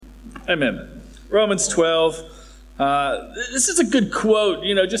Amen. Romans 12. This is a good quote.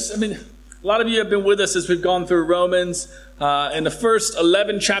 A lot of you have been with us as we've gone through Romans. In the first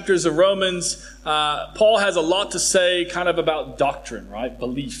 11 chapters of Romans, Paul has a lot to say kind of about doctrine, right?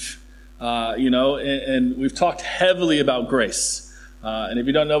 Belief. And we've talked heavily about grace. And if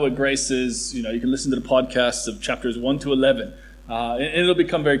you don't know what grace is, you can listen to the podcast of chapters 1 to 11. And it'll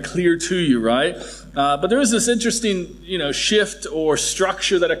become very clear to you, right? But there is this interesting, shift or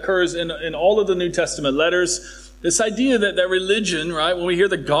structure that occurs in all of the New Testament letters. This idea that religion, right, when we hear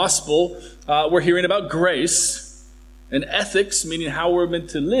the gospel, we're hearing about grace, and ethics, meaning how we're meant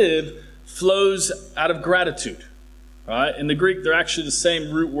to live, flows out of gratitude, right? In the Greek, they're actually the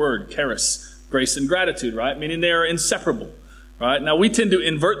same root word, charis, grace and gratitude, right? Meaning they are inseparable, right? Now, we tend to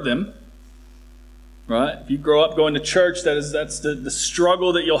invert them. Right? If you grow up going to church, that's the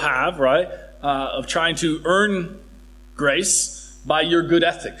struggle that you'll have, right? Of trying to earn grace by your good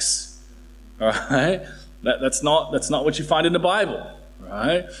ethics. All right? That's not what you find in the Bible,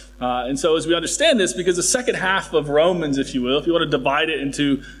 right? And so as we understand this, because the second half of Romans, if you will, if you want to divide it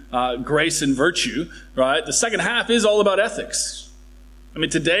into grace and virtue, right? The second half is all about ethics.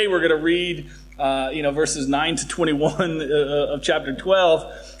 Today we're going to read, verses 9 to 21 of chapter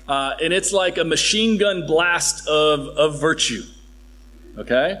 12. And it's like a machine gun blast of virtue,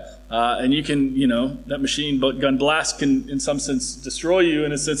 okay? And you can, that machine gun blast can, in some sense, destroy you.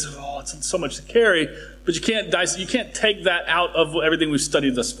 In a sense, it's so much to carry. But you can't take that out of everything we've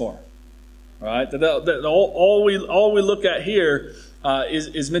studied thus far, right? All we look at here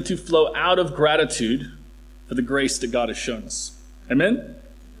is meant to flow out of gratitude for the grace that God has shown us. Amen?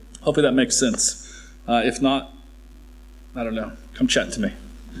 Hopefully that makes sense. If not, I don't know. Come chat to me.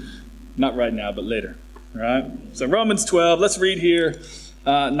 Not right now, but later. All right? So Romans 12, let's read here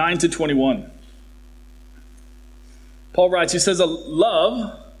 9 to 21. Paul writes, he says,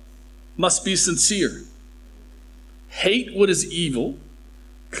 love must be sincere. Hate what is evil.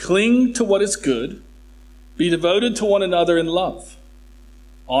 Cling to what is good. Be devoted to one another in love.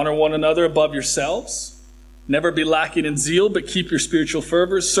 Honor one another above yourselves. Never be lacking in zeal, but keep your spiritual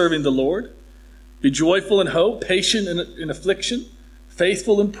fervor, serving the Lord. Be joyful in hope, patient in affliction,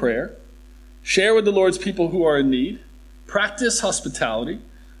 faithful in prayer. Share with the Lord's people who are in need. Practice hospitality.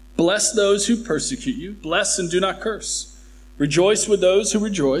 Bless those who persecute you. Bless and do not curse. Rejoice with those who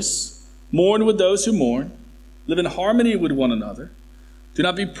rejoice. Mourn with those who mourn. Live in harmony with one another. Do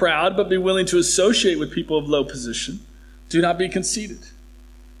not be proud, but be willing to associate with people of low position. Do not be conceited.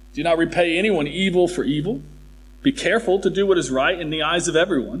 Do not repay anyone evil for evil. Be careful to do what is right in the eyes of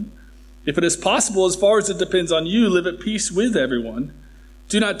everyone. If it is possible, as far as it depends on you, live at peace with everyone.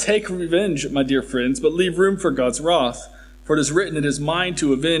 Do not take revenge, my dear friends, but leave room for God's wrath. For it is written, it is mine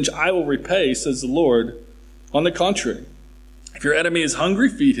to avenge, I will repay, says the Lord. On the contrary, if your enemy is hungry,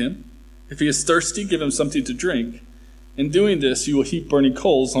 feed him. If he is thirsty, give him something to drink. In doing this, you will heap burning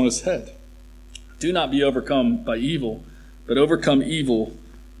coals on his head. Do not be overcome by evil, but overcome evil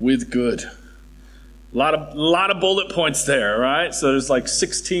with good. A lot of bullet points there, right? So there's like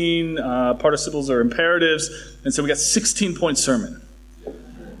 16 participles or imperatives, and so we got 16-point sermon.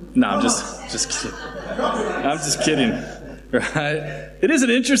 No, I'm just kidding. I'm just kidding, right? It is an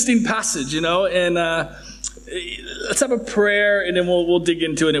interesting passage, and let's have a prayer, and then we'll dig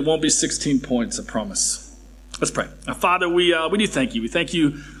into it. It won't be 16 points, I promise. Let's pray. Now, Father, we do thank you. We thank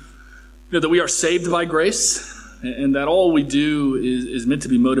you, that we are saved by grace, and that all we do is meant to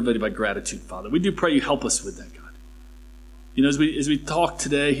be motivated by gratitude, Father. We do pray you help us with that, God. As we talk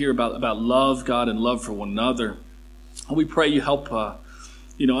today here about love, God, and love for one another, we pray you help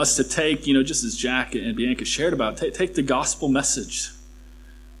us to take, just as Jack and Bianca shared about, take the gospel message,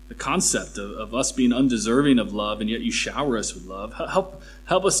 the concept of us being undeserving of love, and yet you shower us with love.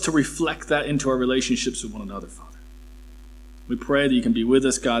 Help us to reflect that into our relationships with one another, Father. We pray that you can be with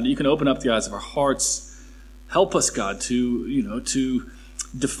us, God, that you can open up the eyes of our hearts. Help us, God, to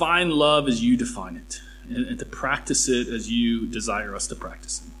define love as you define it, and to practice it as you desire us to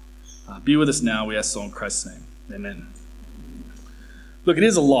practice it. Be with us now, we ask so in Christ's name. Amen. Look, it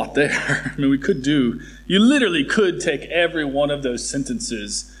is a lot there. You literally could take every one of those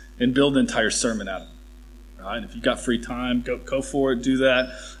sentences and build an entire sermon out of it. Right? And if you've got free time, go for it, do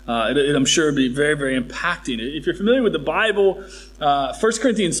that. I'm sure it'd be very, very impacting. If you're familiar with the Bible, 1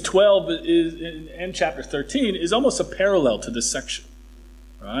 Corinthians 12 and chapter 13 is almost a parallel to this section.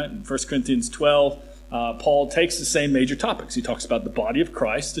 Right? In 1 Corinthians 12, Paul takes the same major topics. He talks about the body of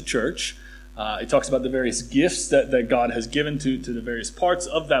Christ, the church. He talks about the various gifts that God has given to the various parts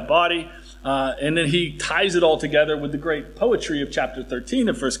of that body. And then he ties it all together with the great poetry of chapter 13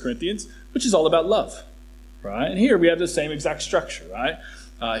 of 1 Corinthians, which is all about love. Right? And here we have the same exact structure, right?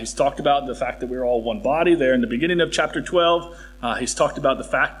 He's talked about the fact that we're all one body there in the beginning of chapter 12. He's talked about the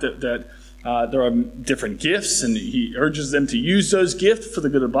fact that there are different gifts, and he urges them to use those gifts for the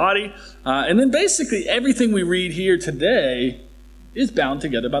good of the body. And then basically everything we read here today is bound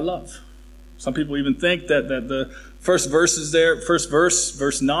together by love. Some people even think that the first verse,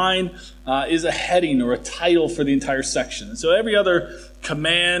 verse 9, is a heading or a title for the entire section. And so every other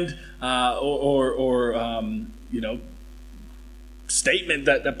command statement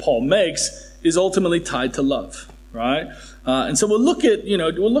that Paul makes is ultimately tied to love, right? And so we'll look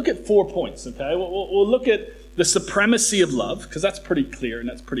at 4 points. Okay, we'll look at the supremacy of love, because that's pretty clear and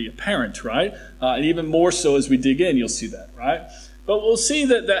that's pretty apparent, right? And even more so as we dig in, you'll see that, right? But we'll see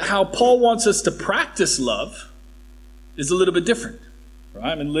that how Paul wants us to practice love is a little bit different,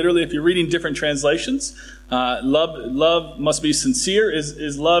 right? I mean, literally, if you're reading different translations, love must be sincere.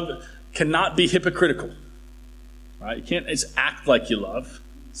 Is love cannot be hypocritical, right? You can't just act like you love.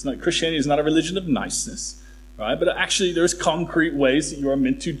 Christianity is not a religion of niceness, right? But actually, there's concrete ways that you are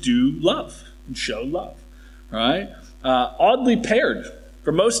meant to do love and show love, right? Oddly paired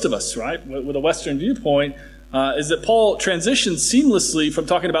for most of us, right, with a Western viewpoint, is that Paul transitions seamlessly from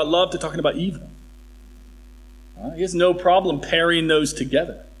talking about love to talking about evil. He has no problem pairing those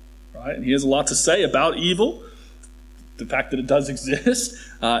together, right? And he has a lot to say about evil, the fact that it does exist,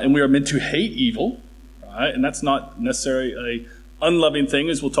 and we are meant to hate evil, right? And that's not necessarily a unloving thing,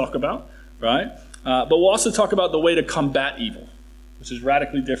 as we'll talk about, right? But we'll also talk about the way to combat evil, which is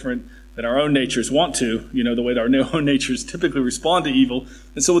radically different than our own natures want to, the way that our own natures typically respond to evil.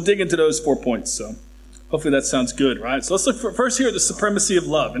 And so we'll dig into those 4 points. So hopefully that sounds good, right? So let's look first here at the supremacy of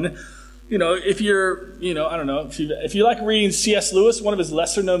love. And, if you're, I don't know, if you like reading C.S. Lewis, one of his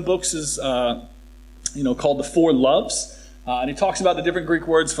lesser-known books is, called The Four Loves. And he talks about the different Greek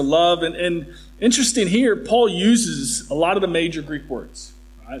words for love. And interesting here, Paul uses a lot of the major Greek words.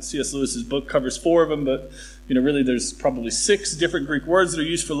 Right? C.S. Lewis's book covers 4 of them, but, really there's probably 6 different Greek words that are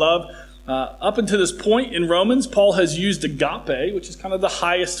used for love. Up until this point in Romans, Paul has used agape, which is kind of the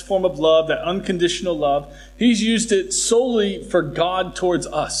highest form of love, that unconditional love. He's used it solely for God towards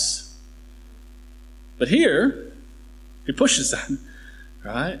us. But here, he pushes that,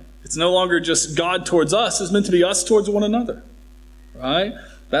 right? It's no longer just God towards us. It's meant to be us towards one another, right?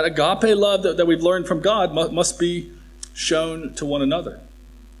 That agape love that we've learned from God must be shown to one another.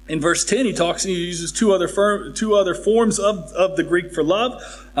 In verse 10, he uses two other forms of the Greek for love.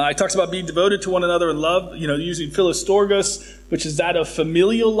 He talks about being devoted to one another in love, using Philostorgos, which is that of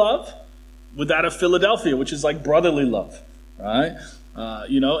familial love, with that of Philadelphia, which is like brotherly love, right?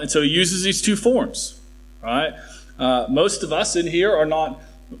 And so he uses these 2 forms, right? Most of us in here are not,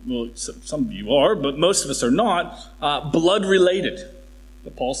 well, some of you are, but most of us are not blood related.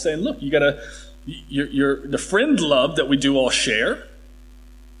 But Paul's saying, look, you're the friend love that we do all share.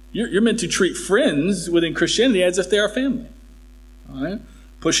 You're meant to treat friends within Christianity as if they are family, all right?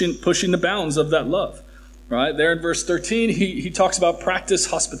 Pushing the bounds of that love, right? There in verse 13, he talks about practice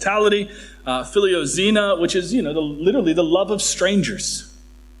hospitality, philiozina, which is, literally the love of strangers.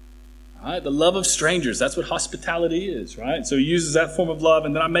 All right? The love of strangers, that's what hospitality is, right? So he uses that form of love,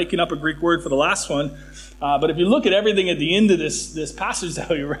 and then I'm making up a Greek word for the last one. But if you look at everything at the end of this passage that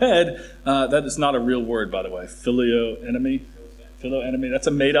we read, that is not a real word, by the way. Phileo-enemy, that's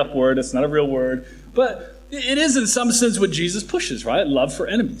a made-up word. It's not a real word. But it is in some sense what Jesus pushes, right? Love for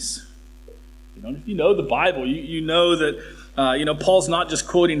enemies. If you know the Bible, you know that, Paul's not just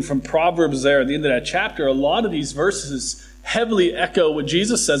quoting from Proverbs there at the end of that chapter. A lot of these verses heavily echo what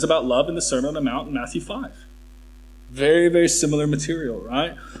Jesus says about love in the Sermon on the Mount in Matthew 5. Very, very similar material,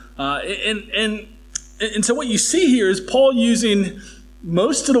 right? And so what you see here is Paul using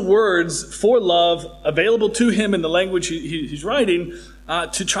most of the words for love available to him in the language he's writing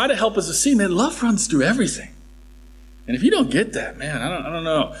to try to help us to see, man, love runs through everything. And if you don't get that, man, I don't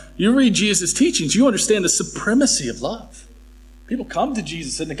know. You read Jesus' teachings, you understand the supremacy of love. People come to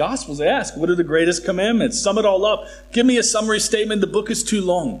Jesus in the Gospels, they ask, what are the greatest commandments? Sum it all up. Give me a summary statement. The book is too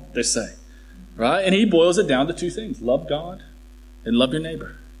long, they say. Right? And he boils it down to 2 things. Love God and love your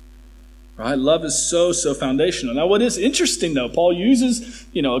neighbor. Right? Love is so foundational. Now, what is interesting, though, Paul uses,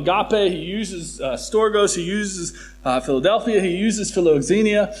 agape, he uses storgos, he uses Philadelphia, he uses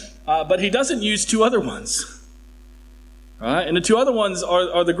philoxenia, but he doesn't use 2 other ones. Right? And the 2 other ones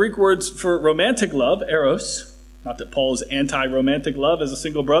are the Greek words for romantic love, eros. Not that Paul is anti-romantic love as a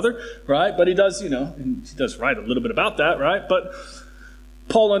single brother, right? But he does, and he does write a little bit about that, right? But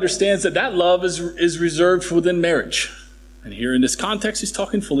Paul understands that love is reserved for within marriage. And here in this context, he's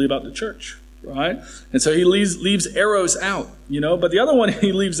talking fully about the church, right? And so he leaves eros out, But the other one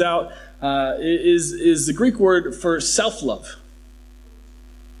he leaves out is the Greek word for self-love.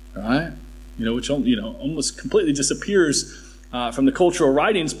 right? Which almost completely disappears from the cultural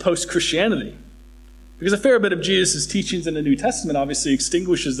writings post-Christianity. Because a fair bit of Jesus' teachings in the New Testament obviously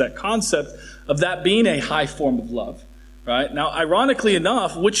extinguishes that concept of that being a high form of love. Right? Now, ironically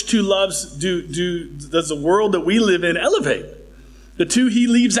enough, which two loves does the world that we live in elevate? The two he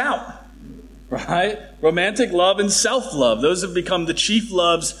leaves out. Right? Romantic love and self-love. Those have become the chief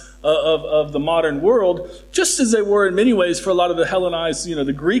loves of the modern world, just as they were in many ways for a lot of the Hellenized,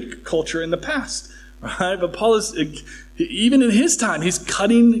 the Greek culture in the past. Right? But Paul is, even in his time, he's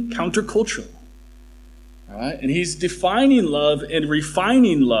cutting countercultural. Right? And he's defining love and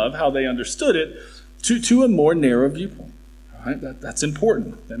refining love, how they understood it, to a more narrow viewpoint. Right? That's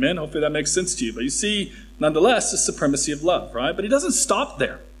important. Amen? Hopefully that makes sense to you. But you see, nonetheless, the supremacy of love. Right? But he doesn't stop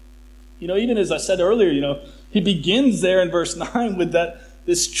there. Even as I said earlier, he begins there in verse 9 with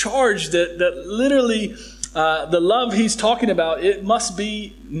this charge that literally the love he's talking about, it must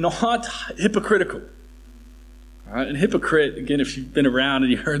be not hypocritical. All right? And hypocrite, again, if you've been around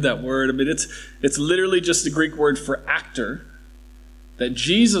and you heard that word, it's literally just the Greek word for actor that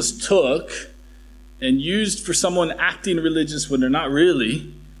Jesus took and used for someone acting religious when they're not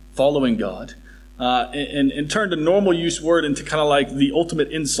really following God, and turned a normal use word into kind of like the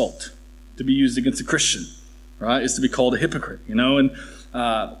ultimate insult to be used against a Christian, right? Is to be called a hypocrite,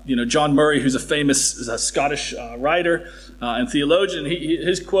 And John Murray, who's a famous Scottish writer and theologian,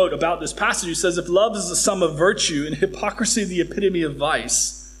 his quote about this passage, he says, "If love is the sum of virtue and hypocrisy the epitome of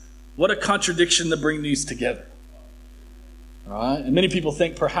vice, what a contradiction to bring these together." All right? And many people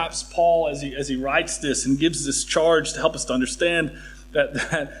think perhaps Paul, as he writes this and gives this charge to help us to understand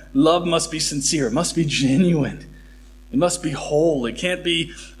that love must be sincere, it must be genuine, it must be whole. It can't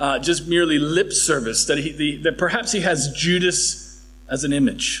be just merely lip service, that perhaps he has Judas as an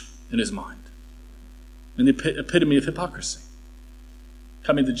image in his mind, and the epitome of hypocrisy.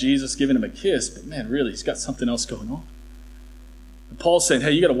 Coming to Jesus, giving him a kiss, but man, really, he's got something else going on. And Paul's saying,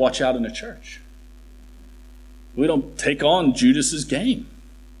 hey, you got to watch out in the church. We don't take on Judas's game.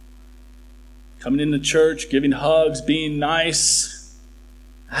 Coming into church, giving hugs, being nice,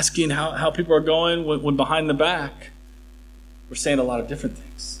 asking how people are going when behind the back, we're saying a lot of different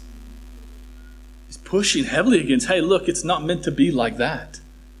things. He's pushing heavily against, hey, look, it's not meant to be like that.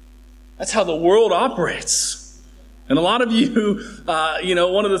 That's how the world operates. And a lot of you,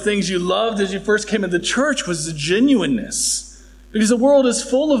 one of the things you loved as you first came into church was the genuineness. Because the world is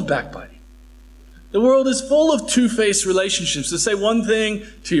full of backbiting. The world is full of two-faced relationships. They say one thing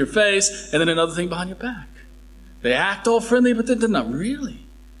to your face and then another thing behind your back. They act all friendly, but they're not really.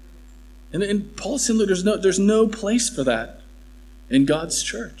 And Paul's saying, look, there's no place for that in God's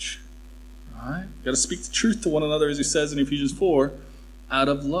church. All right? You've got to speak the truth to one another, as he says in Ephesians 4, out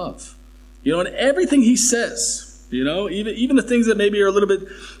of love. And everything he says, even the things that maybe are a little bit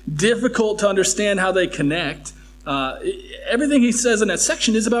difficult to understand how they connect, everything he says in that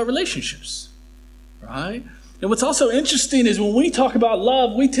section is about relationships. Right? And what's also interesting is when we talk about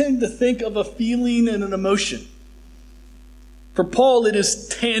love, we tend to think of a feeling and an emotion. For Paul, it is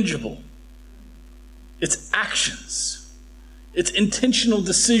tangible. It's actions. It's intentional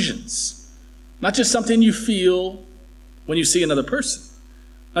decisions. Not just something you feel when you see another person.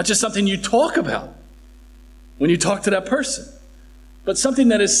 Not just something you talk about when you talk to that person. But something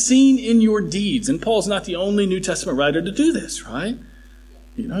that is seen in your deeds. And Paul's not the only New Testament writer to do this, right?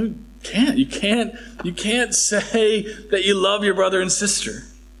 You can't say that you love your brother and sister,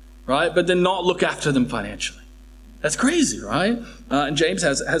 right? But then not look after them financially. That's crazy, right? And James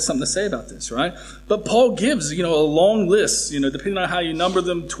has something to say about this, right? But Paul gives, a long list, depending on how you number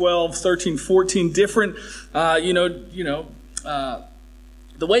them, 12, 13, 14 different, the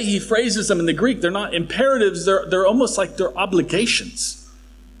way he phrases them in the Greek, they're not imperatives, they're almost like they're obligations.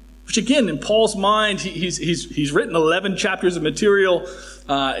 Which again, in Paul's mind, he's written 11 chapters of material,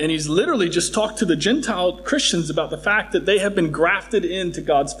 and he's literally just talked to the Gentile Christians about the fact that they have been grafted into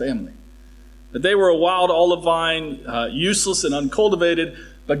God's family. That they were a wild olive vine, useless and uncultivated,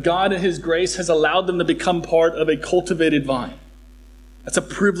 but God in his grace has allowed them to become part of a cultivated vine. That's a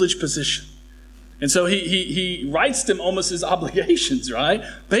privileged position. And so he writes them almost as obligations, right?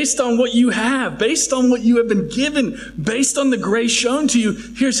 Based on what you have, based on what you have been given, based on the grace shown to you,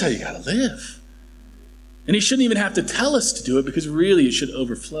 here's how you got to live. And he shouldn't even have to tell us to do it because really it should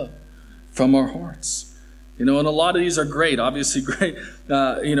overflow from our hearts. And a lot of these are great, obviously great,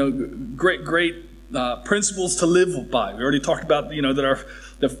 great principles to live by. We already talked about,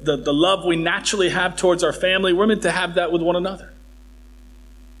 that the love we naturally have towards our family, we're meant to have that with one another.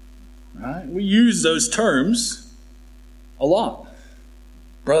 Right? We use those terms a lot.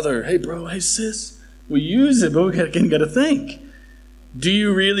 Brother, hey bro, hey sis. We use it, but we got to think. Do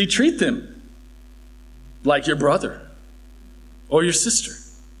you really treat them like your brother or your sister?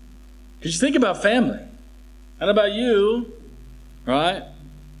 Because you think about family and about you, right?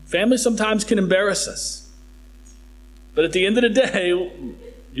 Family sometimes can embarrass us. But at the end of the day,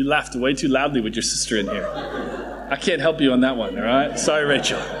 you laughed way too loudly with your sister in here. I can't help you on that one, all right? Sorry,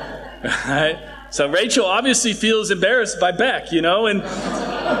 Rachel. All right? So Rachel obviously feels embarrassed by Beck, and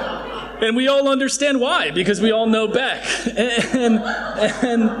we all understand why, because we all know Beck.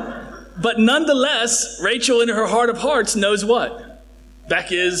 But nonetheless, Rachel in her heart of hearts knows what? Beck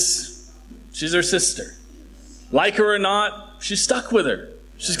she's her sister. Like her or not, she's stuck with her.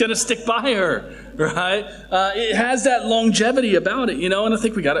 She's going to stick by her, right? It has that longevity about it, and I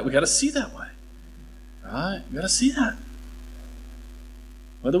think we got to see that way, right? We got to see that.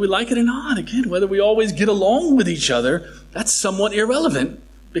 Whether we like it or not, again, whether we always get along with each other, that's somewhat irrelevant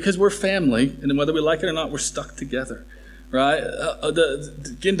because we're family, and whether we like it or not, we're stuck together, right?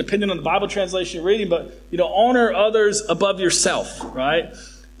 Again, depending on the Bible translation you're reading, but, honor others above yourself, right?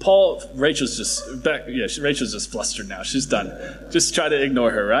 Rachel's just flustered now. She's done. Just try to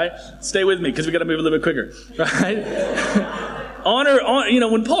ignore her, right? Stay with me because we got to move a little bit quicker, right? honor,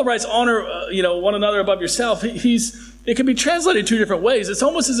 when Paul writes honor, one another above yourself, it can be translated two different ways. It's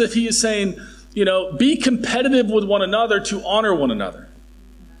almost as if he is saying, be competitive with one another to honor one another,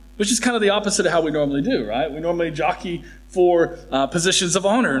 which is kind of the opposite of how we normally do, right? We normally jockey for positions of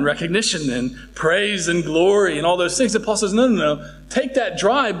honor and recognition and praise and glory and all those things. And Paul says, no. Take that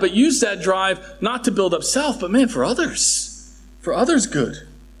drive, but use that drive not to build up self, but for others. For others' good,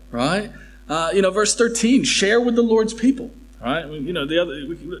 right? Verse 13, share with the Lord's people. Right? We don't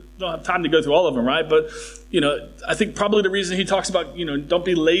have time to go through all of them, right? But, I think probably the reason he talks about, don't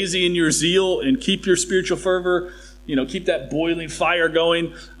be lazy in your zeal and keep your spiritual fervor, keep that boiling fire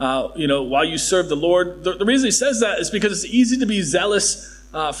going, while you serve the Lord. The reason he says that is because it's easy to be zealous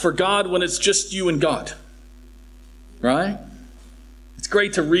for God when it's just you and God, right? It's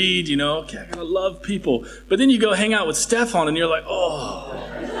great to read, okay, I gotta love people. But then you go hang out with Stefan and you're like, oh,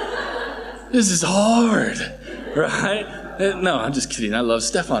 this is hard, right? No, I'm just kidding. I love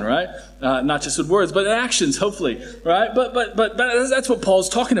Stefan, right? Not just with words, but in actions, hopefully, right? But that's what Paul's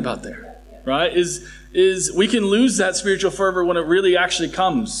talking about there, right? Is we can lose that spiritual fervor when it really actually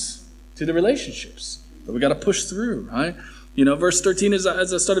comes to the relationships. But we got to push through, right? Verse 13, as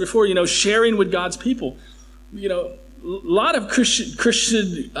I started before, sharing with God's people. A lot of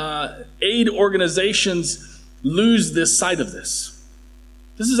Christian aid organizations lose this sight of this.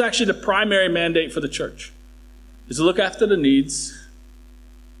 This is actually the primary mandate for the church, is to look after the needs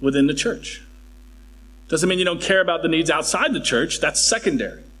within the church. Doesn't mean you don't care about the needs outside the church. That's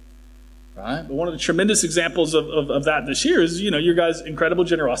secondary, right? But one of the tremendous examples of that this year is, your guys' incredible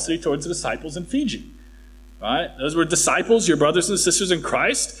generosity towards the disciples in Fiji, right? Those were disciples, your brothers and sisters in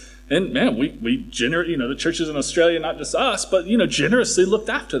Christ. And man, we the churches in Australia, not just us, but, generously looked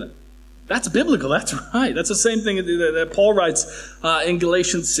after them. That's biblical. That's right. That's the same thing that Paul writes in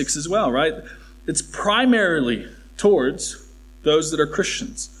Galatians 6 as well, right? It's primarily towards those that are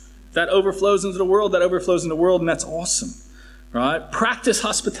Christians. That overflows into the world, and that's awesome, right? Practice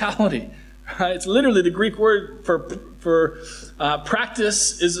hospitality, right? It's literally the Greek word for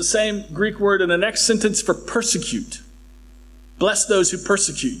practice is the same Greek word in the next sentence for persecute. Bless those who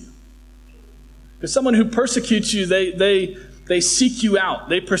persecute you. Because someone who persecutes you, they seek you out.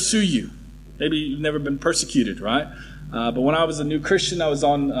 They pursue you. Maybe you've never been persecuted, right? But when I was a new Christian, I was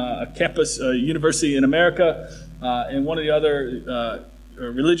on a campus, a university in America, and one of the other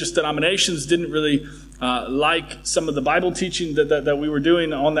religious denominations didn't really like some of the Bible teaching that we were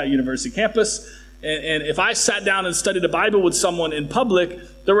doing on that university campus. And if I sat down and studied the Bible with someone in public,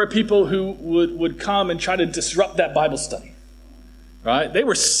 there were people who would come and try to disrupt that Bible study, right? They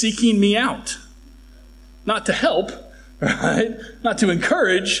were seeking me out. Not to help, right? Not to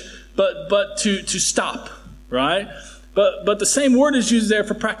encourage, but to stop, right? But the same word is used there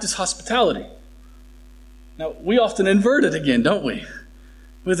for practice hospitality. Now, we often invert it again, don't we?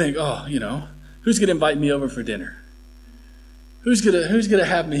 We think, who's going to invite me over for dinner? Who's going to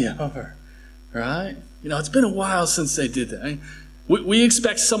have me over, right? It's been a while since they did that. We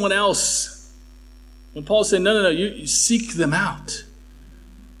expect someone else. When Paul said, no, you seek them out.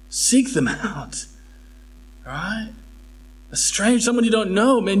 Seek them out. All right? A stranger, someone you don't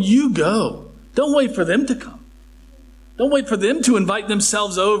know, man, you go. Don't wait for them to come. Don't wait for them to invite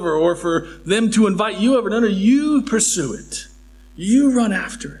themselves over or for them to invite you over. No, you pursue it. You run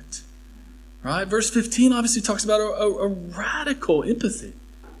after it. Right? Verse 15 obviously talks about a radical empathy.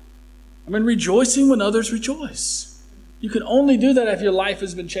 Rejoicing when others rejoice. You can only do that if your life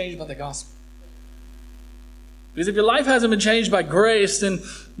has been changed by the gospel. Because if your life hasn't been changed by grace,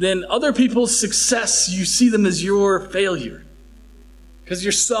 then other people's success, you see them as your failure. Because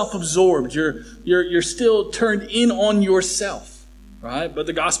you're self-absorbed. You're still turned in on yourself. Right? But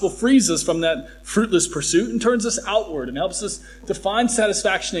the gospel frees us from that fruitless pursuit and turns us outward and helps us to find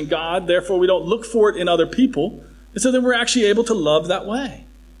satisfaction in God. Therefore, we don't look for it in other people. And so then we're actually able to love that way.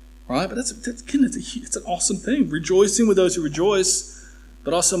 Right? But it's an awesome thing. Rejoicing with those who rejoice,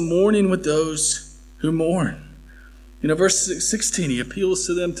 but also mourning with those who mourn. Verse 16, he appeals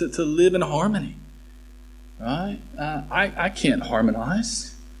to them to live in harmony. Right? I can't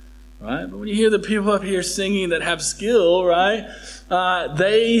harmonize. Right? But when you hear the people up here singing that have skill, right?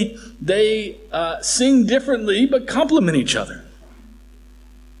 They sing differently but complement each other.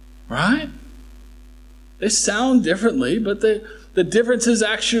 Right? They sound differently, but the differences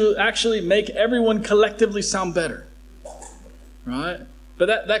actually make everyone collectively sound better. Right?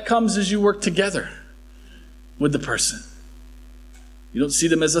 But that comes as you work together with the person. You don't see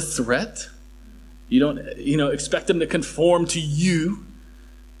them as a threat. You don't, expect them to conform to you,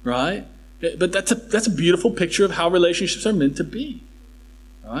 right? But that's a beautiful picture of how relationships are meant to be,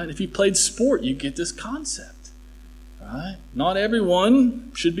 right? If you played sport, you get this concept, right? Not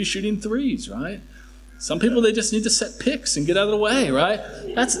everyone should be shooting threes, right? Some people, they just need to set picks and get out of the way, right?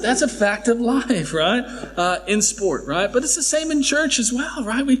 That's a fact of life, right? In sport, right? But it's the same in church as well,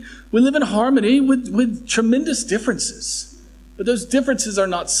 right? We live in harmony with tremendous differences. But those differences are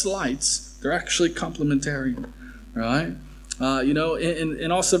not slights. They're actually complementary, right?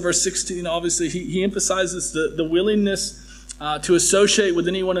 And also verse 16, obviously, he emphasizes the willingness to associate with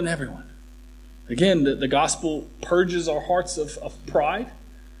anyone and everyone. Again, the gospel purges our hearts of pride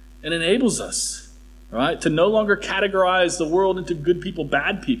and enables us, right, to no longer categorize the world into good people,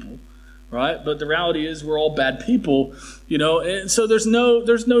 bad people, right? But the reality is we're all bad people, and so there's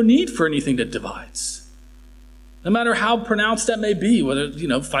no need for anything that divides. No matter how pronounced that may be, whether,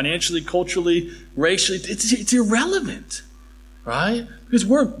 financially, culturally, racially, it's irrelevant, right? Because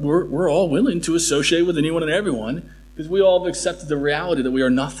we're all willing to associate with anyone and everyone because we all have accepted the reality that we are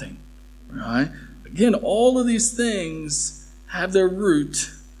nothing, right? Again, all of these things have their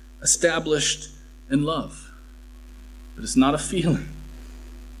root established in love. But it's not a feeling.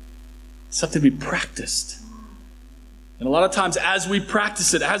 It's something to be practiced. And a lot of times as we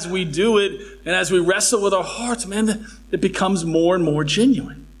practice it, as we do it, and as we wrestle with our hearts, man, it becomes more and more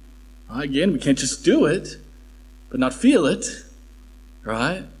genuine. Right? Again, we can't just do it, but not feel it.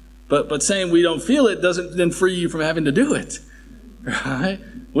 Right? But saying we don't feel it doesn't then free you from having to do it. Right?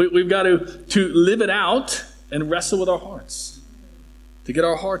 We've got to live it out and wrestle with our hearts. To get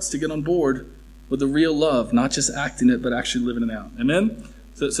our hearts to get on board with the real love, not just acting it, but actually living it out. Amen?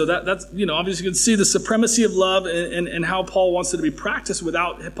 So that's, obviously you can see the supremacy of love and how Paul wants it to be practiced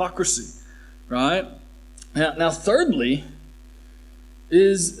without hypocrisy, right? Now, thirdly,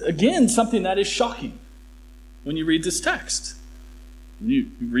 is, again, something that is shocking when you read this text.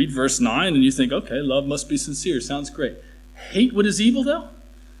 You read verse 9 and you think, okay, love must be sincere. Sounds great. Hate what is evil, though?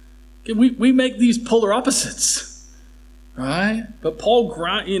 Okay, we make these polar opposites, right? But Paul,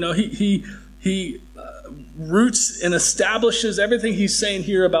 he roots and establishes everything he's saying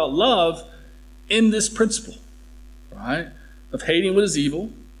here about love in this principle, right? Of hating what is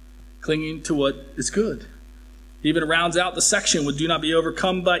evil, clinging to what is good. He even rounds out the section with do not be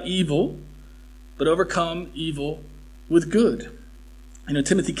overcome by evil, but overcome evil with good.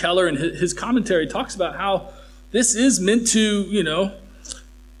 Timothy Keller in his commentary talks about how this is meant to,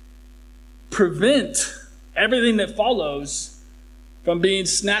 prevent everything that follows from being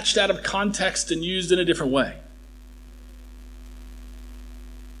snatched out of context and used in a different way.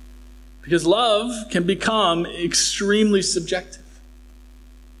 Because love can become extremely subjective.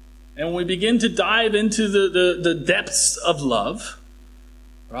 And when we begin to dive into the depths of love,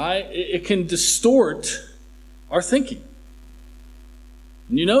 right, it can distort our thinking.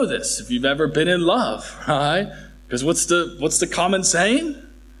 And you know this if you've ever been in love, right? Because what's the common saying?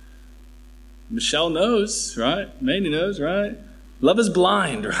 Michelle knows, right? Mandy knows, right? Love is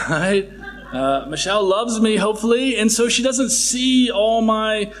blind, right? Michelle loves me, hopefully, and so she doesn't see all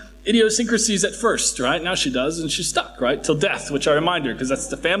my idiosyncrasies at first, right? Now she does, and she's stuck, right? Till death, which I remind her, because that's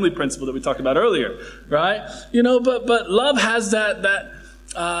the family principle that we talked about earlier, right? But love has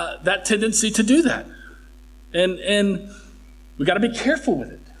that tendency to do that. And we got to be careful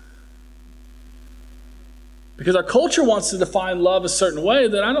with it. Because our culture wants to define love a certain way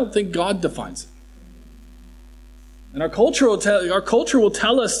that I don't think God defines it. And our culture will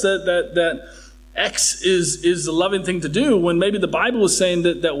tell us that X is the loving thing to do when maybe the Bible is saying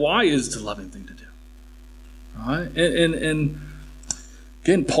that Y is the loving thing to do. All right? And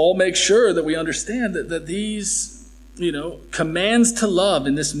Again, Paul makes sure that we understand that these, commands to love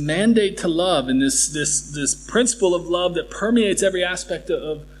and this mandate to love and this principle of love that permeates every aspect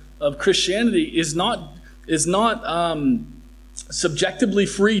of Christianity is not subjectively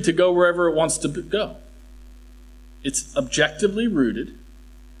free to go wherever it wants to go. It's objectively rooted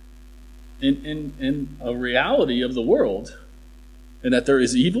in a reality of the world, and that there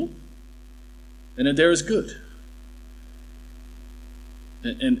is evil and that there is good.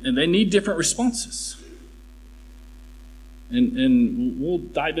 And they need different responses. And we'll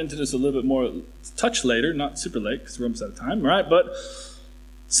dive into this a little bit more, touch later, not super late because we're almost out of time, right? But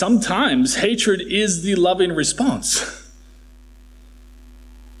sometimes hatred is the loving response.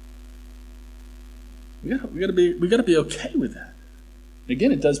 We gotta be okay with that.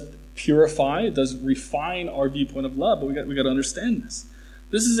 Again, it does purify, it does refine our viewpoint of love, but we got to understand this.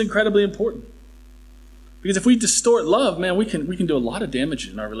 This is incredibly important. Because if we distort love, man, we can do a lot of damage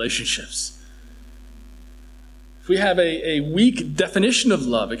in our relationships. If we have a weak definition of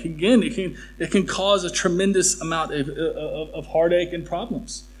love, it can cause a tremendous amount of heartache and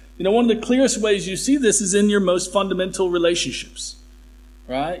problems. One of the clearest ways you see this is in your most fundamental relationships,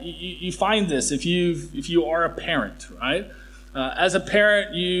 right? You find this if you are a parent, right? As a parent,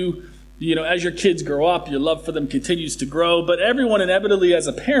 as your kids grow up, your love for them continues to grow. But everyone inevitably, as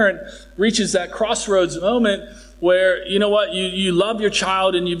a parent, reaches that crossroads moment where, you love your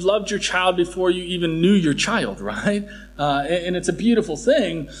child, and you've loved your child before you even knew your child, right? And it's a beautiful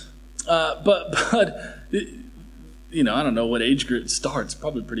thing. But I don't know what age group it starts.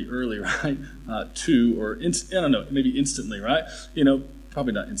 Probably pretty early, right? 2 or I don't know, maybe instantly, right?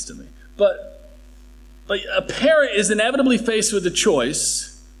 Probably not instantly. But a parent is inevitably faced with the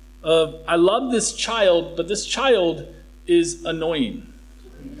choice of, I love this child, but this child is annoying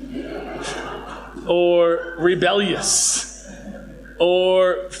or rebellious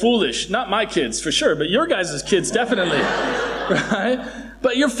or foolish. Not my kids for sure, but your guys' kids definitely, right?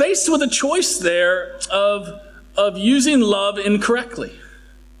 But you're faced with a choice there of using love incorrectly.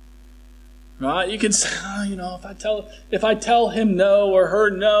 Right? You can say, if I tell him no or her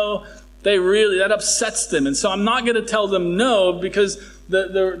no, that upsets them. And so I'm not going to tell them no, because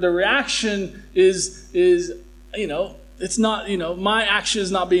the reaction is it's not, my action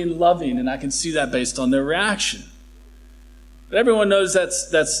is not being loving, and I can see that based on their reaction. But everyone knows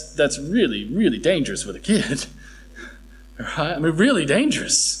that's really, really dangerous with a kid. Right? Really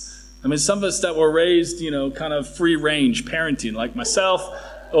dangerous. Some of us that were raised, kind of free range parenting, like myself,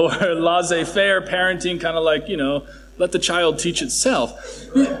 or laissez-faire parenting, kind of like, let the child teach itself.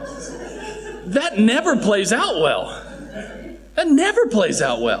 That never plays out well. That never plays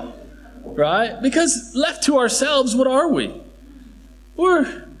out well, right? Because left to ourselves, what are we?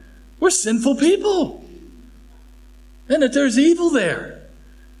 We're sinful people. And that there's evil there.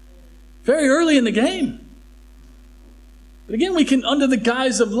 Very early in the game. But again, we can, under the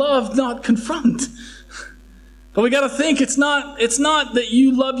guise of love, not confront. But we got to think it's not that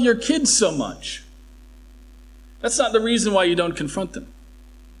you love your kids so much. That's not the reason why you don't confront them.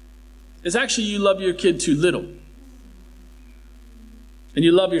 It's actually you love your kid too little. And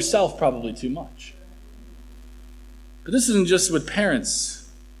you love yourself probably too much. But this isn't just with parents.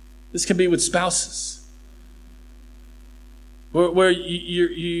 This can be with spouses. Where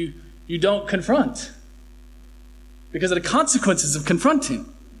you don't confront because of the consequences of confronting.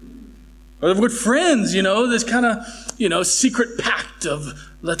 Or with friends, this kind of, secret pact of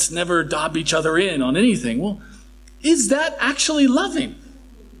let's never dob each other in on anything. Well, is that actually loving?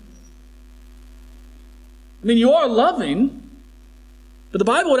 You are loving, but the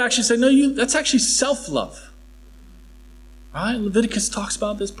Bible would actually say, no, that's actually self-love. Right? Leviticus talks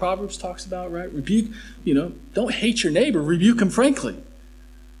about this. Proverbs talks about, right? Rebuke, don't hate your neighbor. Rebuke him frankly.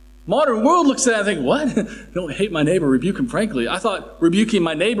 Modern world looks at that and think, what? Don't hate my neighbor, rebuke him frankly. I thought rebuking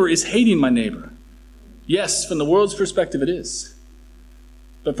my neighbor is hating my neighbor. Yes, from the world's perspective it is.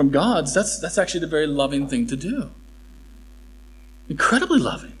 But from God's, that's actually the very loving thing to do. Incredibly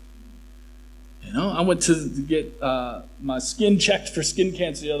loving. I went to get my skin checked for skin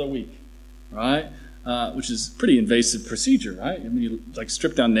cancer the other week, right? Which is a pretty invasive procedure, right? You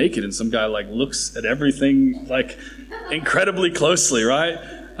strip down naked and some guy looks at everything incredibly closely, right?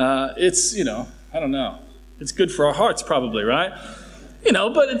 It's, I don't know. It's good for our hearts probably, right?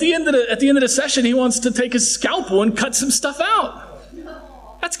 But at the end of the session, he wants to take his scalpel and cut some stuff out.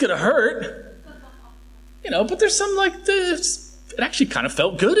 That's going to hurt. But there's some it actually kind of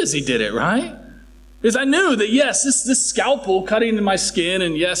felt good as he did it, right? Because I knew that, yes, this scalpel cutting into my skin,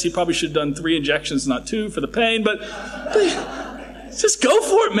 and yes, he probably should have done 3 injections, not 2 for the pain, but just go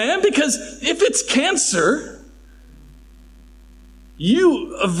for it, man, because if it's cancer,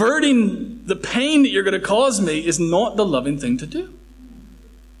 you averting the pain that you're going to cause me is not the loving thing to do.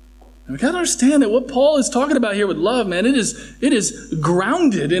 And we got to understand that what Paul is talking about here with love, man, it is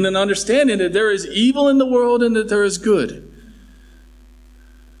grounded in an understanding that there is evil in the world and that there is good.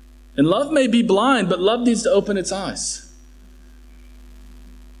 And love may be blind, but love needs to open its eyes.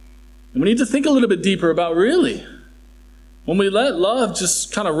 And we need to think a little bit deeper about really, when we let love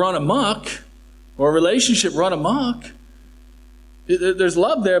just kind of run amok, or a relationship run amok, there's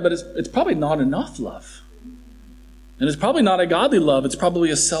love there, but it's probably not enough love. And it's probably not a godly love. It's probably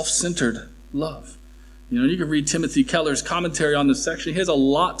a self-centered love. You can read Timothy Keller's commentary on this section. He has a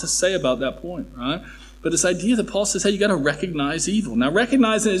lot to say about that point, right? But this idea that Paul says, hey, you got to recognize evil. Now,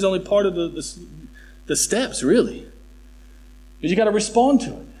 recognizing it is only part of the steps, really. Because you got to respond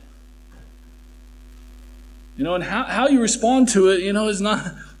to it. And how you respond to it,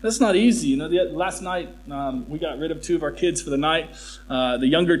 that's not easy. Last night, we got rid of 2 of our kids for the night. The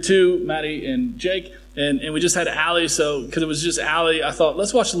younger 2, Maddie and Jake. And we just had Allie, so because it was just Allie, I thought,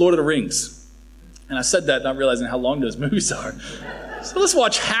 let's watch The Lord of the Rings. And I said that not realizing how long those movies are. So let's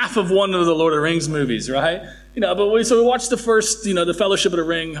watch half of one of the Lord of the Rings movies, right? But we watched the first, the Fellowship of the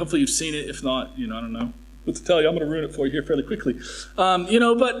Ring. Hopefully you've seen it. If not, I don't know what to tell you. I'm going to ruin it for you here fairly quickly.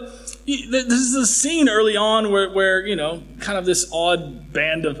 But this is a scene early on where kind of this odd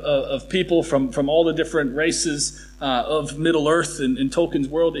band of people from all the different races of Middle Earth in Tolkien's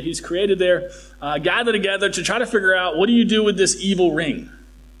world that he's created there gather together to try to figure out, what do you do with this evil ring?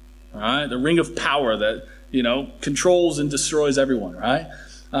 All right, the ring of power that controls and destroys everyone, right?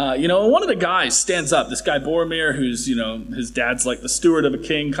 And one of the guys stands up, this guy Boromir, who's, his dad's like the steward of a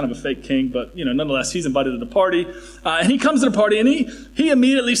king, kind of a fake king, but, nonetheless, he's invited to the party. And he comes to the party and he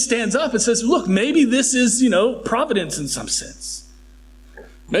immediately stands up and says, look, maybe this is, providence in some sense.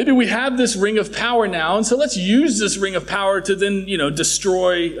 Maybe we have this ring of power now, and so let's use this ring of power to then,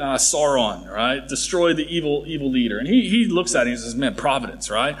 destroy Sauron, right? Destroy the evil leader. And he looks at it and he says, man, providence,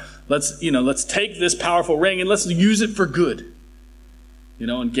 right? Let's take this powerful ring and let's use it for good.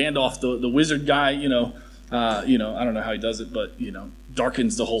 And Gandalf, the wizard guy, I don't know how he does it, but,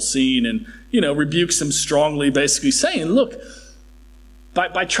 darkens the whole scene and, rebukes him strongly, basically saying, look,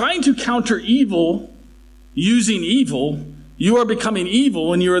 by trying to counter evil, using evil, you are becoming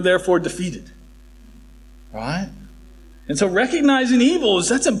evil and you are therefore defeated. Right? And so recognizing evil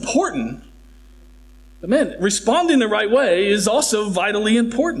that's important. But man, responding the right way is also vitally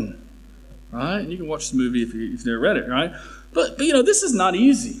important. Right? And you can watch the movie if you've never read it, right? But this is not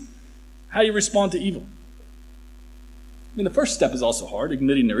easy. How you respond to evil. The first step is also hard,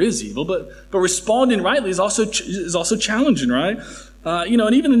 admitting there is evil, but responding rightly is also challenging, right?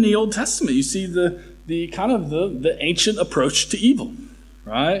 And even in the Old Testament, you see the kind of the ancient approach to evil,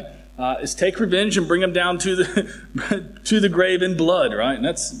 right? Is take revenge and bring them down to the grave in blood, right? And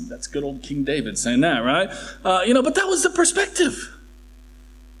that's good old King David saying that, right? But that was the perspective,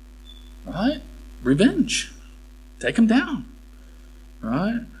 right? Revenge. Take them down,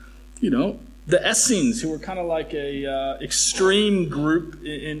 right? The Essenes, who were kind of like a extreme group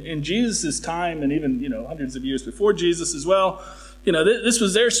in Jesus' time, and even hundreds of years before Jesus as well. This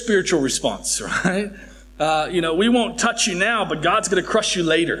was their spiritual response, right? We won't touch you now, but God's going to crush you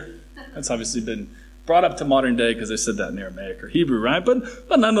later. That's obviously been brought up to modern day because they said that in Aramaic or Hebrew, right?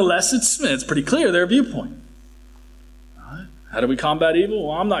 But nonetheless, it's pretty clear their viewpoint. Right? How do we combat evil?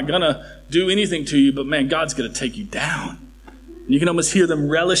 Well, I'm not going to do anything to you, but man, God's going to take you down. And you can almost hear them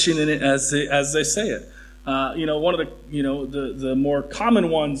relishing in it as they say it. One of the more common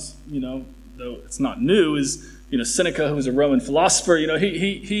ones, though it's not new, is Seneca, who was a Roman philosopher.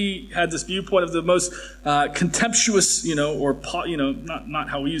 He had this viewpoint of the most contemptuous, not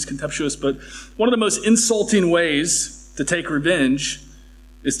how we use contemptuous, but one of the most insulting ways to take revenge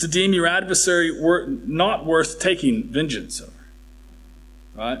is to deem your adversary not worth taking vengeance over.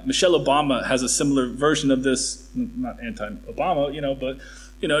 Right? Michelle Obama has a similar version of this, not anti-Obama,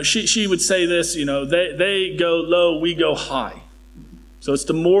 but she would say this, they go low, we go high. So it's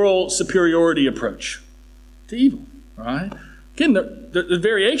the moral superiority approach to evil, right? Again, there are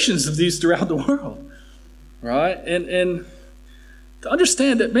variations of these throughout the world, right? And to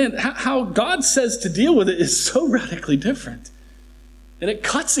understand that, man, how God says to deal with it is so radically different. And it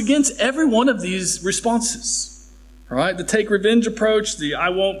cuts against every one of these responses, right? The take revenge approach, the I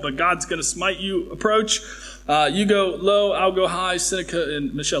won't, but God's going to smite you approach. You go low, I'll go high, Seneca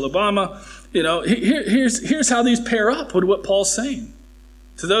and Michelle Obama. Here's how these pair up with what Paul's saying.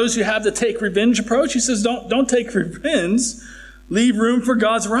 To those who have the take revenge approach, he says, don't take revenge. Leave room for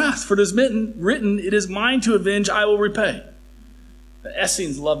God's wrath. For it is written, it is mine to avenge, I will repay. The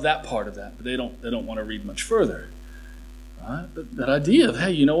Essenes love that part of that, but they don't want to read much further. Right? But that idea of,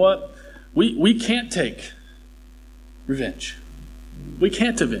 hey, you know what? We can't take revenge. We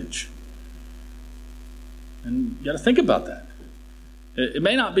can't avenge. And you got to think about that. It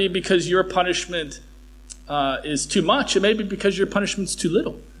may not be because your punishment is too much. It may be because your punishment's too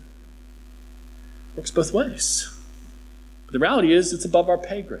little. Works both ways. But the reality is it's above our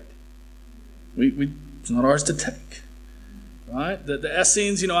pay grade. It's not ours to take. Right? The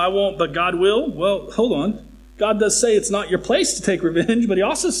Essenes, I won't, but God will. Well, hold on. God does say it's not your place to take revenge, but he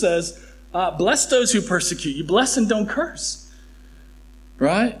also says, bless those who persecute you. Bless and don't curse.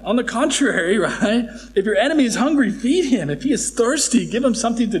 Right? On the contrary, right? If your enemy is hungry, feed him. If he is thirsty, give him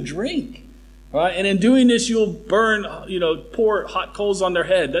something to drink. Right? And in doing this, you'll burn, pour hot coals on their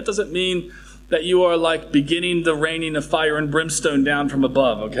head. That doesn't mean that you are like beginning the raining of fire and brimstone down from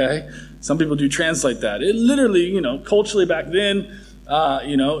above, okay? Some people do translate that. It literally, culturally back then,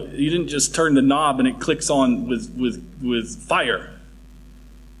 you didn't just turn the knob and it clicks on with fire,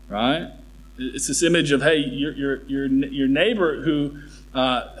 right? It's this image of, hey, your neighbor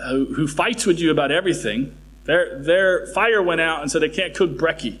who fights with you about everything. Their fire went out, and so they can't cook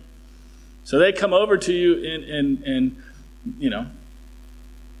brekkie. So they come over to you and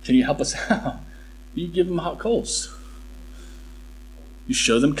can you help us out? You give them hot coals. You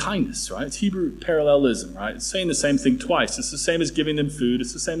show them kindness, right? It's Hebrew parallelism, right? It's saying the same thing twice. It's the same as giving them food.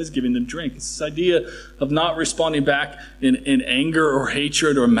 It's the same as giving them drink. It's this idea of not responding back in anger or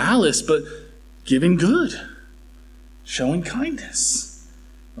hatred or malice, but giving good, showing kindness,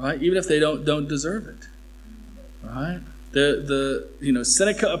 right? Even if they don't deserve it, right? The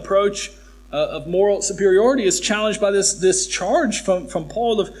Seneca approach of moral superiority is challenged by this charge from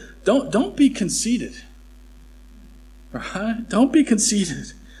Paul of don't be conceited. Right? Don't be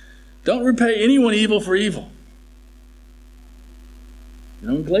conceited. Don't repay anyone evil for evil.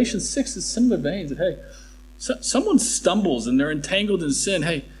 In Galatians 6 is similar veins that, hey, someone stumbles and they're entangled in sin.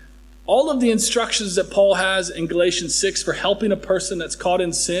 Hey, all of the instructions that Paul has in Galatians 6 for helping a person that's caught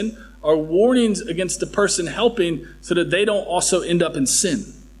in sin are warnings against the person helping so that they don't also end up in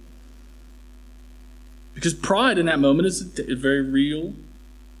sin. Because pride in that moment is a very real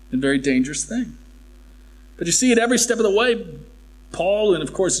and very dangerous thing. But you see it every step of the way. Paul and,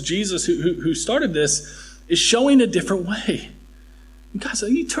 of course, Jesus, who started this, is showing a different way. And guys,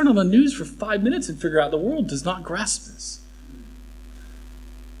 you turn on the news for 5 minutes and figure out the world does not grasp this.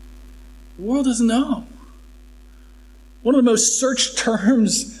 The world doesn't know. One of the most searched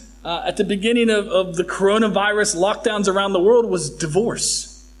terms at the beginning of the coronavirus lockdowns around the world was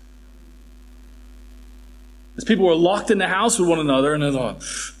divorce. As people were locked in the house with one another and they thought,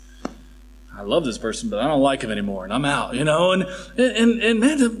 I love this person, but I don't like him anymore, and I'm out, and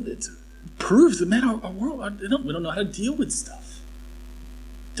man, it proves that, man, our world, we don't know how to deal with stuff.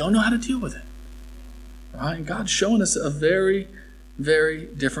 Don't know how to deal with it. Right? And God's showing us a very, very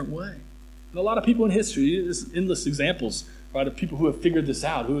different way. And a lot of people in history, there's endless examples, right, of people who have figured this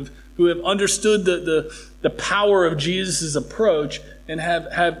out, who have understood the power of Jesus' approach and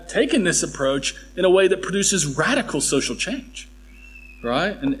have taken this approach in a way that produces radical social change.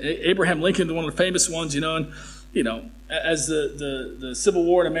 Right? And Abraham Lincoln, one of the famous ones, as the Civil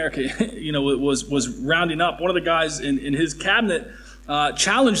War in America, was rounding up, one of the guys in his cabinet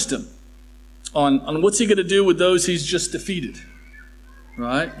challenged him on what's he going to do with those he's just defeated.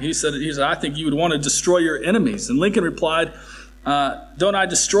 Right? He said, I think you would want to destroy your enemies. And Lincoln replied, don't I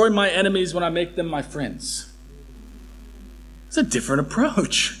destroy my enemies when I make them my friends? It's a different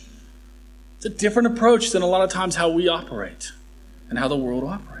approach. It's a different approach than a lot of times how we operate and how the world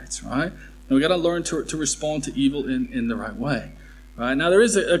operates, right? And we got to learn to respond to evil in the right way, right? Now, there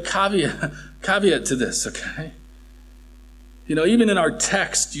is a caveat to this, okay? Even in our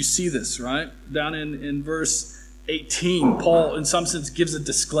text, you see this, right? Down in verse 18, Paul, in some sense, gives a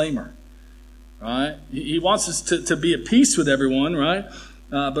disclaimer, right? He wants us to be at peace with everyone, right?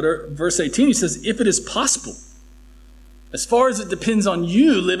 But verse 18, he says, if it is possible, as far as it depends on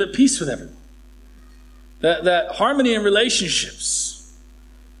you, live at peace with everyone. That harmony in relationships,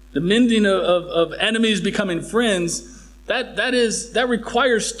 the mending of enemies becoming friends, that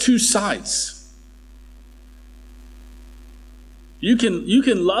requires two sides. You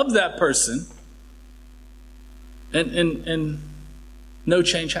can love that person and no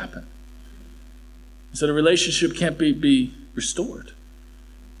change happen. So the relationship can't be restored.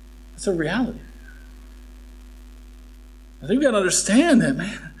 That's a reality. I think we got to understand that,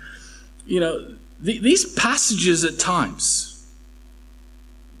 man. These passages at times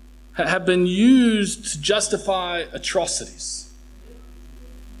have been used to justify atrocities.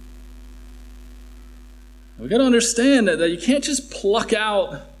 We've got to understand that you can't just pluck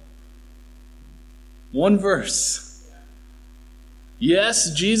out one verse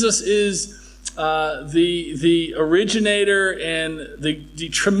Yes, Jesus is the originator and the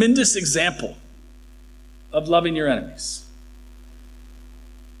tremendous example of loving your enemies.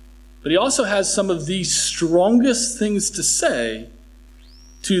 But he also has some of the strongest things to say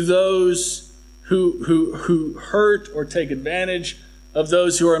to those who hurt or take advantage of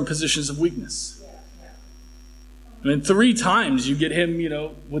those who are in positions of weakness. I mean, 3 times you get him,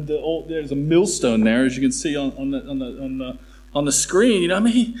 with there's a millstone there, as you can see on the screen.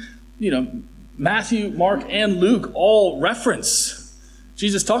 Matthew, Mark, and Luke all reference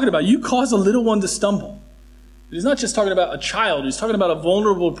Jesus talking about, you cause a little one to stumble. He's not just talking about a child, he's talking about a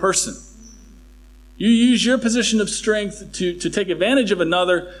vulnerable person. You use your position of strength to take advantage of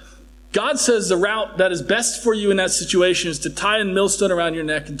another. God says the route that is best for you in that situation is to tie a millstone around your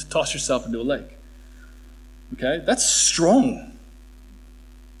neck and to toss yourself into a lake. Okay? That's strong.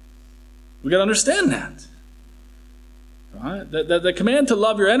 We got to understand that. Right? The command to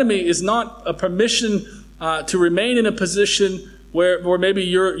love your enemy is not a permission to remain in a position where maybe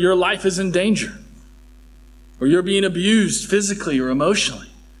your life is in danger, or you're being abused physically or emotionally.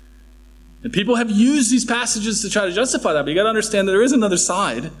 And people have used these passages to try to justify that, but you got to understand that there is another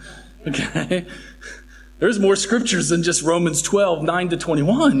side. Okay? There's more scriptures than just Romans 12, 9 to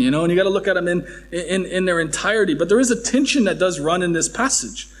 21, and you got to look at them in their entirety. But there is a tension that does run in this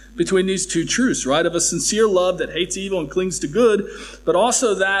passage between these two truths, right? Of a sincere love that hates evil and clings to good, but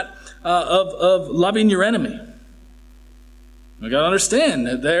also that of loving your enemy. We got to understand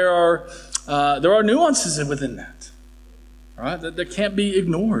that there are nuances within that, right? That can't be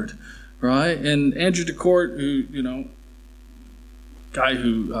ignored, right? And Andrew DeCourt, who guy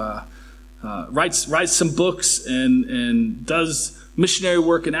who writes some books and does missionary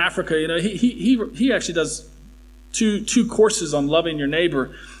work in Africa. He actually does two courses on loving your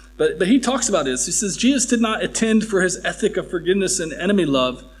neighbor. But he talks about this. He says, Jesus did not intend for his ethic of forgiveness and enemy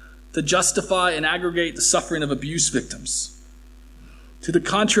love to justify and aggregate the suffering of abuse victims. To the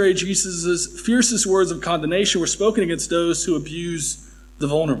contrary, Jesus' fiercest words of condemnation were spoken against those who abuse the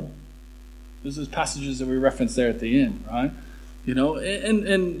vulnerable. Those are passages that we referenced there at the end, right? It's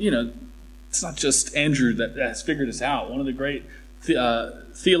not just Andrew that has figured this out. One of the great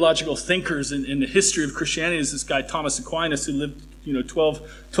theological thinkers in the history of Christianity is this guy Thomas Aquinas, who lived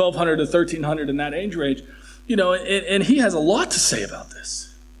 1200 to 1300 in that age range, and he has a lot to say about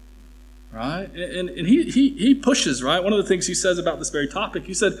this, right? And he pushes, right? One of the things he says about this very topic,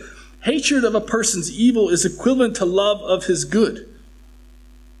 he said, hatred of a person's evil is equivalent to love of his good.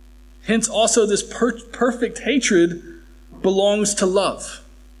 Hence also this perfect hatred belongs to love,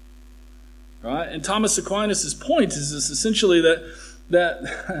 right? And Thomas Aquinas' point is this essentially that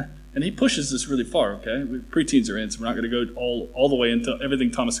and he pushes this really far, okay? Preteens are in, so we're not going to go all the way into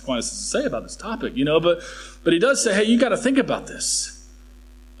everything Thomas Aquinas has to say about this topic, but he does say, hey, you got to think about this.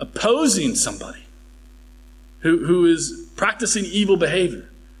 Opposing somebody who is practicing evil behavior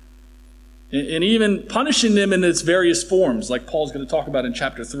and even punishing them in its various forms, like Paul's going to talk about in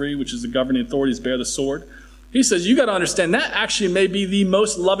chapter 3, which is the governing authorities bear the sword. He says, you got to understand that actually may be the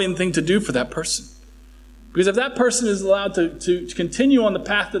most loving thing to do for that person. Because if that person is allowed to continue on the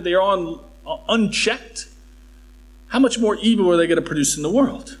path that they are on unchecked, how much more evil are they going to produce in the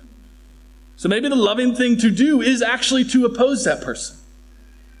world? So maybe the loving thing to do is actually to oppose that person.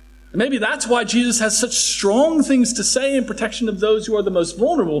 And maybe that's why Jesus has such strong things to say in protection of those who are the most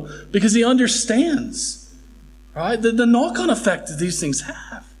vulnerable, because he understands, right, the knock-on effect that these things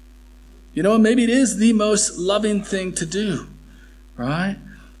have. And maybe it is the most loving thing to do, right?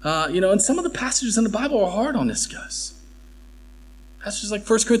 And some of the passages in the Bible are hard on this, guys. Passages like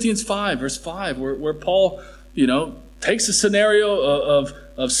 1 Corinthians 5, verse 5, where Paul, takes a scenario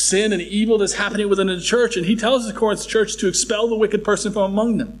of sin and evil that's happening within the church, and he tells the Corinth church to expel the wicked person from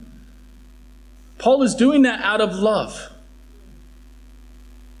among them. Paul is doing that out of love.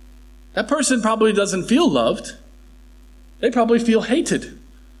 That person probably doesn't feel loved. They probably feel hated.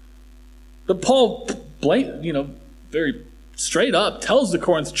 But Paul, very straight up tells the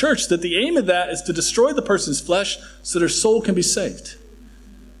Corinth church that the aim of that is to destroy the person's flesh so their soul can be saved.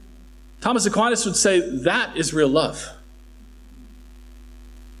 Thomas Aquinas would say that is real love.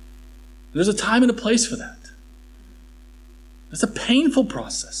 There's a time and a place for that. It's a painful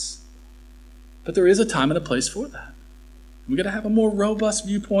process, but there is a time and a place for that. We've got to have a more robust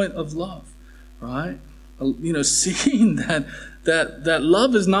viewpoint of love, right? Seeing that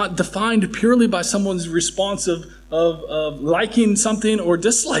love is not defined purely by someone's response of liking something or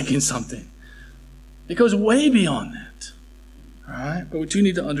disliking something. It goes way beyond that. All right? But we do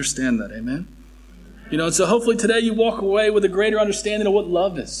need to understand that, amen? And so hopefully today you walk away with a greater understanding of what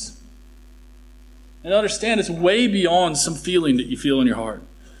love is. And understand it's way beyond some feeling that you feel in your heart.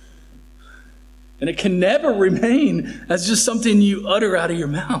 And it can never remain as just something you utter out of your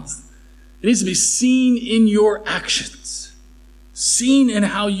mouth. It needs to be seen in your actions, seen in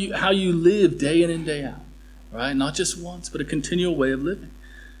how you live day in and day out, right? Not just once, but a continual way of living.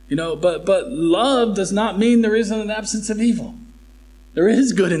 But love does not mean there isn't an absence of evil. There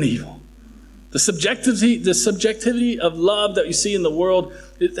is good and evil. The subjectivity of love that you see in the world,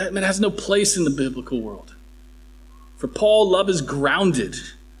 it has no place in the biblical world. For Paul, love is grounded.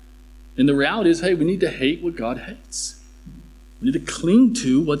 And the reality is, hey, we need to hate what God hates. We need to cling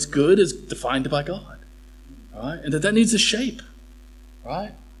to what's good as defined by God. Right? And that needs a shape.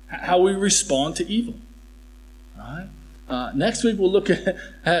 Right? How we respond to evil. Right? Next week we'll look at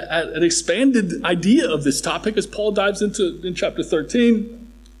an expanded idea of this topic as Paul dives into, in chapter 13,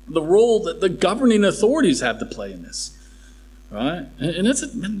 the role that the governing authorities have to play in this. Right? And that's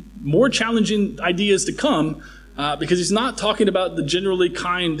more challenging ideas to come because he's not talking about the generally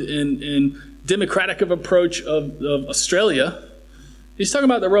kind and democratic of approach of Australia. He's talking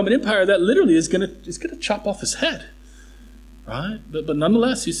about the Roman Empire that literally is going to chop off his head. Right? But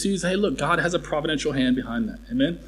nonetheless, he sees, hey, look, God has a providential hand behind that. Amen?